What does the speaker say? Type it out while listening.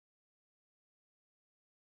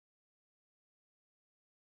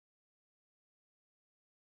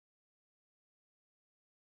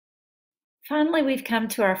Finally, we've come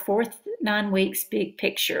to our fourth 9 weeks big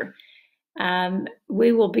picture.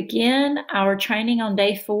 We will begin our training on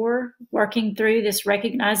day 4, working through this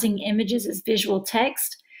recognizing images as visual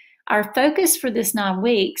text. Our focus for this 9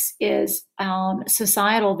 weeks is on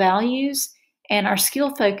societal values, and our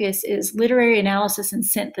skill focus is literary analysis and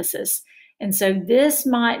synthesis. And so this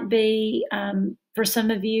might be, for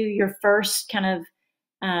some of you, your first kind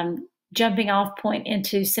of jumping off point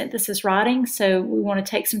into synthesis writing. So we want to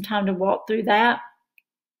take some time to walk through that.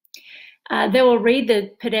 They will read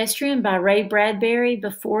The Pedestrian by Ray Bradbury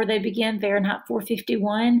before they begin Fahrenheit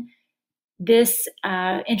 451. This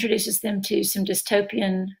introduces them to some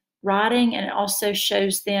dystopian writing, and it also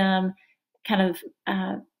shows them kind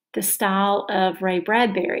of the style of Ray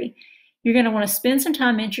Bradbury. You're going to want to spend some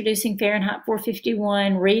time introducing Fahrenheit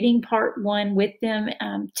 451, reading part 1 with them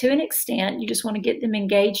to an extent. You just want to get them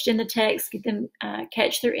engaged in the text, get them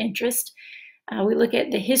catch their interest. We look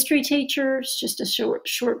at The History Teacher. It's just a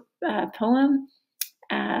short poem.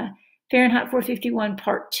 Fahrenheit 451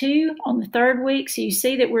 part 2 on the 3rd week. So you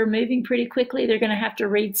see that we're moving pretty quickly. They're going to have to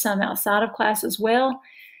read some outside of class as well.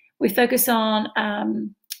 We focus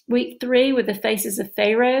on week 3 with The Faces of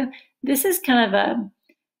Pharaoh. This is kind of a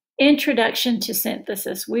introduction to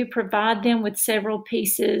synthesis. We provide them with several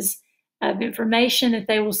pieces of information that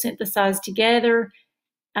they will synthesize together.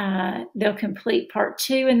 They'll complete part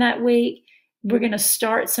 2 in that week. We're going to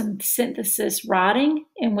start some synthesis writing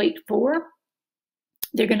in week 4.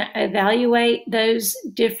 They're going to evaluate those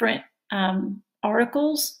different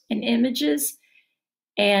articles and images.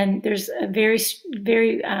 And there's a very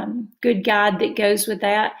good guide that goes with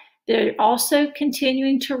that. They're also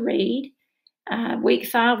continuing to read. Week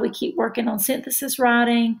 5, we keep working on synthesis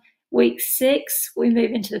writing. Week 6, we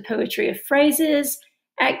move into the poetry of phrases,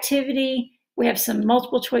 activity. We have some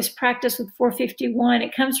multiple choice practice with 451.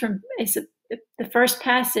 It comes from, the first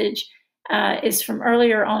passage is from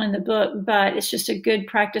earlier on in the book, but it's just a good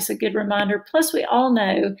practice, a good reminder. Plus, we all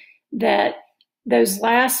know that those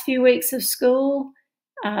last few weeks of school,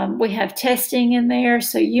 we have testing in there.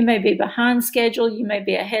 So you may be behind schedule, you may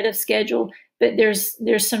be ahead of schedule, but there's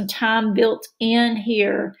some time built in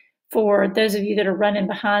here for those of you that are running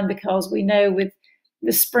behind, because we know with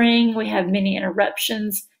the spring we have many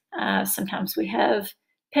interruptions. Sometimes we have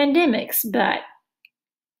pandemics, but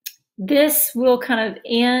this will kind of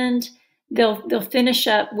end. They'll finish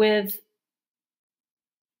up with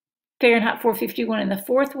Fahrenheit 451 in the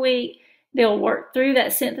 4th week. They'll work through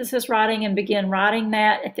that synthesis writing and begin writing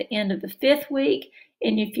that at the end of the 5th week.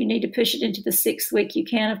 And if you need to push it into the 6th week, you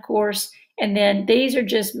can, of course. And then these are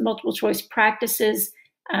just multiple choice practices.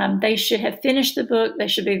 They should have finished the book. They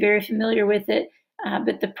should be very familiar with it.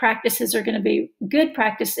 But the practices are going to be good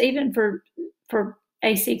practice, even for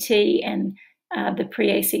ACT and the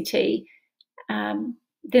pre-ACT.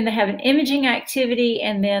 Then they have an imaging activity,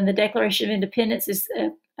 and then the Declaration of Independence is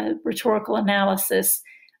a rhetorical analysis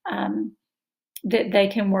that they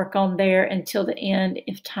can work on there until the end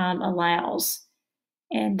if time allows.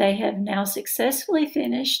 And they have now successfully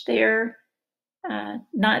finished their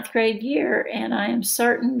 9th grade year, and I am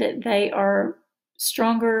certain that they are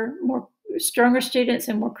stronger students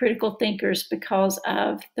and more critical thinkers because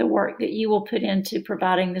of the work that you will put into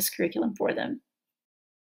providing this curriculum for them.